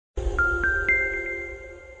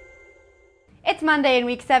It's Monday and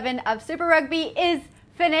week 7 of Super Rugby is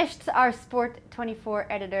finished. Our Sport 24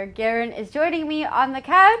 editor, Garen, is joining me on the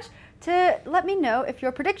couch to let me know if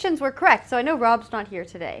your predictions were correct. So I know Rob's not here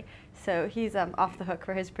today, so he's off the hook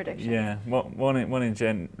for his predictions. Yeah, morning,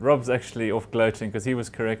 Jen. Rob's actually off gloating because he was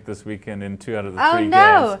correct this weekend in 2 out of the 3 games. Oh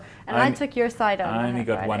no! And I took your side on I only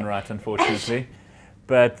got one right, unfortunately.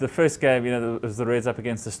 But the first game, it was the Reds up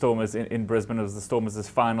against the Stormers in Brisbane. It was the Stormers'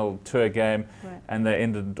 final tour game, right, and they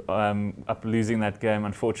ended up losing that game.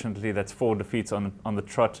 Unfortunately, that's 4 defeats on the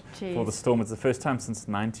trot for the Stormers. The first time since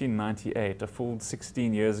 1998, a full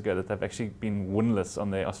 16 years ago, that they've actually been winless on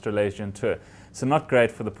their Australasian tour. So not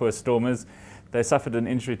great for the poor Stormers. They suffered an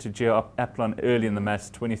injury to Gio Aplon early in the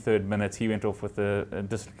match, 23rd minute. He went off with a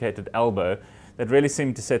dislocated elbow. That really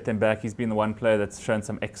seemed to set them back. He's been the one player that's shown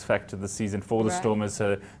some X factor this season for the Stormers,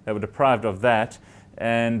 so they were deprived of that.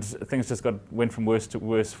 And things just went from worse to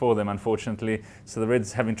worse for them, unfortunately. So the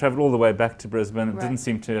Reds, having travelled all the way back to Brisbane, it didn't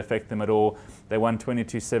seem to affect them at all. They won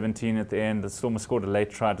 22-17 at the end. The Stormers scored a late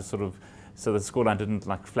try to so the scoreline didn't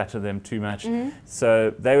flatter them too much.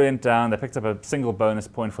 So they went down. They picked up a single bonus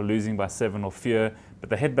point for losing by 7 or fewer. But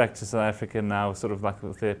they head back to South Africa now,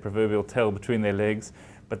 with their proverbial tail between their legs.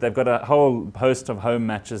 But they've got a whole host of home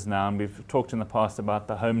matches now, and we've talked in the past about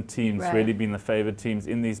the home teams really being the favoured teams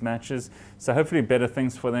in these matches. So hopefully better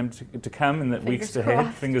things for them to come in the weeks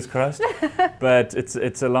ahead. Fingers crossed. But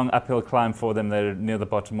it's a long uphill climb for them. They're near the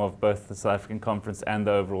bottom of both the South African Conference and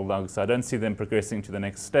the overall log. So I don't see them progressing to the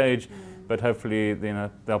next stage. But hopefully,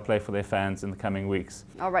 they'll play for their fans in the coming weeks.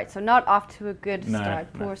 All right, so not off to a good start.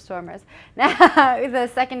 Poor Stormers. Now, the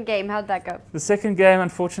second game, how'd that go? The second game,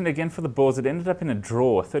 unfortunately, again for the Bulls, it ended up in a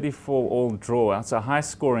draw, 34-all draw. It's a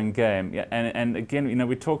high-scoring game. Yeah, and again,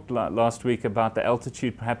 we talked last week about the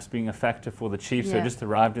altitude perhaps being a factor for the Chiefs, who just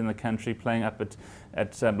arrived in the country playing up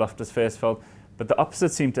at Loftus Versfeld. But the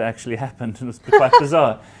opposite seemed to actually happen. It was quite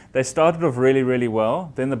bizarre. They started off really, really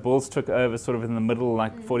well. Then the Bulls took over in the middle,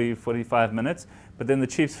 40, 45 minutes. But then the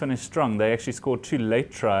Chiefs finished strong. They actually scored 2 late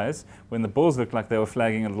tries when the Bulls looked like they were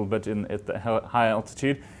flagging a little bit at the high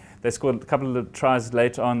altitude. They scored a couple of tries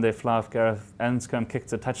later on. Their fly off Gareth Anscombe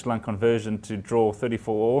kicked a touchline conversion to draw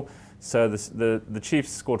 34-all. So the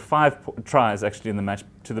Chiefs scored 5 tries actually in the match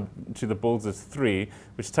to the Bulls' 3,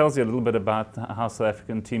 which tells you a little bit about how South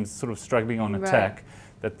African teams sort of struggling on attack.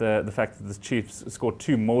 That the fact that the Chiefs scored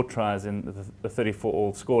 2 more tries in the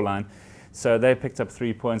 34-all scoreline. So they picked up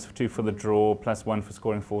 3 points, 2 for the draw, plus 1 for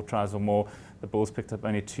scoring 4 tries or more. The Bulls picked up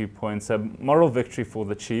only 2 points. So moral victory for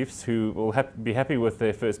the Chiefs, who will be happy with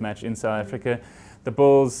their first match in South Africa. The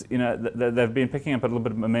Bulls, they've been picking up a little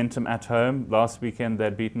bit of momentum at home. Last weekend,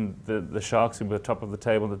 they'd beaten the Sharks, who were top of the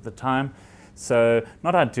table at the time. So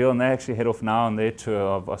not ideal, and they actually head off now on their tour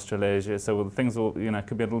of Australasia. So things will,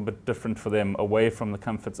 could be a little bit different for them away from the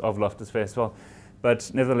comforts of Loftus Versfeld.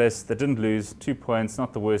 But nevertheless, they didn't lose. 2 points,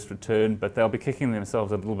 not the worst return, but they'll be kicking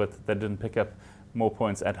themselves a little bit that they didn't pick up more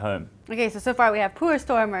points at home. Okay, so far we have poor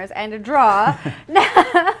Stormers and a draw.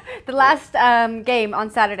 The last game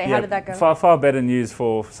on Saturday, how did that go? Far better news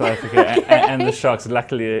for South Africa and the Sharks.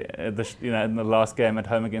 Luckily, in the last game at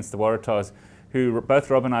home against the Waratahs, who both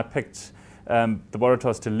Rob and I picked the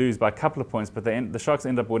Waratahs to lose by a couple of points, but the Sharks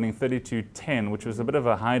ended up winning 32-10, which was a bit of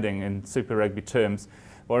a hiding in Super Rugby terms.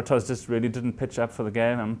 Waratahs just really didn't pitch up for the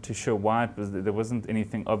game. I'm not too sure why. There wasn't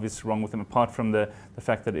anything obvious wrong with them, apart from the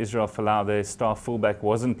fact that Israel Folau, their star fullback,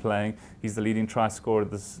 wasn't playing. He's the leading try scorer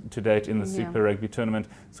to date in the Super Rugby tournament.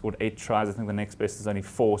 Scored 8 tries. I think the next best is only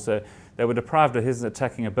 4. So they were deprived of his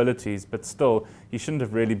attacking abilities, but still, he shouldn't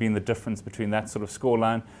have really been the difference between that sort of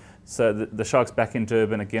scoreline. So the Sharks back in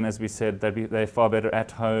Durban, again, as we said, they're far better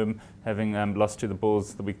at home, having lost to the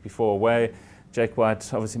Bulls the week before away. Jake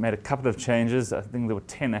White obviously made a couple of changes. I think there were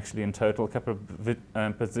 10 actually in total, a couple of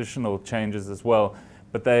positional changes as well.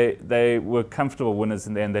 But they were comfortable winners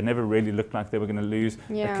in the end. They never really looked like they were going to lose.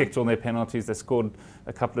 They kicked all their penalties. They scored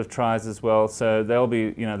a couple of tries as well. So they'll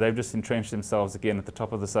be, they've just entrenched themselves again at the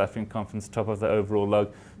top of the South African Conference, top of the overall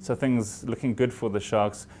log. So things looking good for the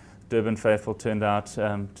Sharks. Durban faithful turned out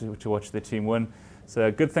to watch their team win. So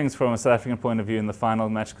good things from a South African point of view in the final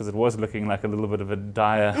match, because it was looking like a little bit of a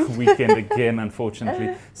dire weekend again,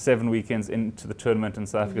 unfortunately. 7 weekends into the tournament, and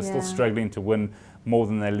South Africa still struggling to win more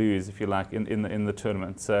than they lose, if you like, in the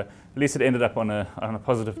tournament. So at least it ended up on a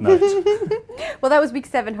positive note. Well, that was week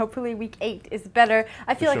 7. Hopefully week 8 is better.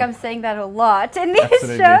 I feel like I'm saying that a lot in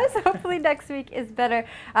these shows. Hopefully next week is better.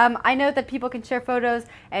 I know that people can share photos,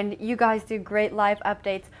 and you guys do great live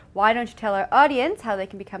updates. Why don't you tell our audience how they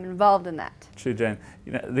can become involved in that? Sure, Jane.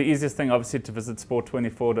 the easiest thing obviously to visit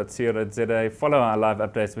sport24.co.za, follow our live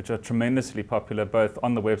updates, which are tremendously popular both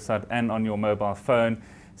on the website and on your mobile phone.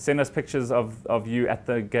 Send us pictures of you at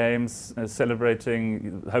the games,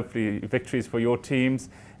 celebrating hopefully victories for your teams,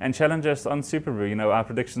 and challenge us on Super Brew. Our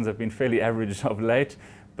predictions have been fairly average of late,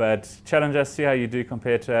 but challenge us, see how you do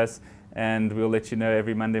compared to us, and we'll let you know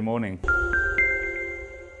every Monday morning.